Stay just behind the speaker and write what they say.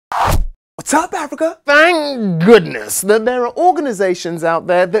What's up, Africa? Thank goodness that there are organizations out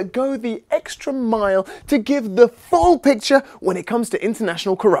there that go the extra mile to give the full picture when it comes to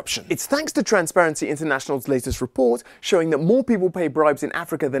international corruption. It's thanks to Transparency International's latest report showing that more people pay bribes in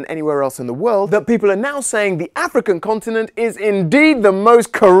Africa than anywhere else in the world that people are now saying the African continent is indeed the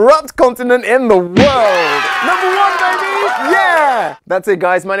most corrupt continent in the world. #1, baby! Yeah! That's it,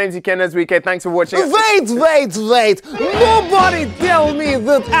 guys. My name's Ikenna Azuike. Thanks for watching. Wait! Nobody tell me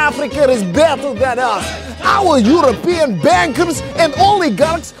that Africa is better than us. Our European bankers and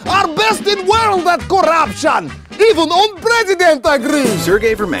oligarchs are best in world at corruption. Even on president agrees.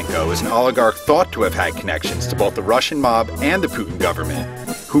 Sergei Vermenko is an oligarch thought to have had connections to both the Russian mob and the Putin government,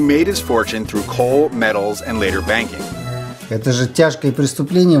 who made his fortune through coal, metals, and later banking. Это же тяжкое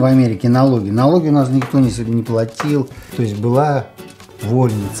преступление в Америке, налоги. Налоги у нас никто не платил. То есть была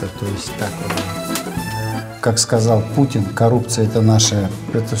вольница, то есть так вот. Как сказал Путин, коррупция это наше,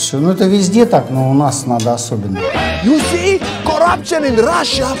 это все. Ну это везде так, но у нас надо особенно. You see, corruption in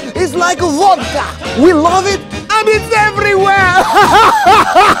Russia is like a vodka. We love it and it's everywhere.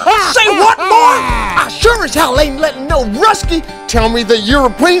 Say what, boy? I sure as hell ain't letting no Rusky tell me the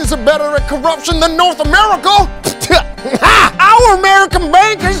Europeans are better at corruption than North America. Our American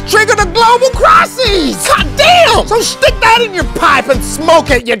bankers triggered a global crisis. God damn! So stick that in your pipe and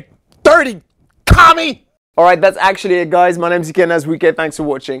smoke it, you dirty commie. Alright, that's actually it, guys. My name's Ikenna Azuike. Thanks for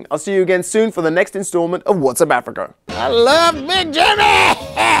watching. I'll see you again soon for the next installment of What's Up Africa. I love Big Jimmy!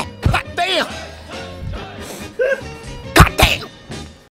 God damn!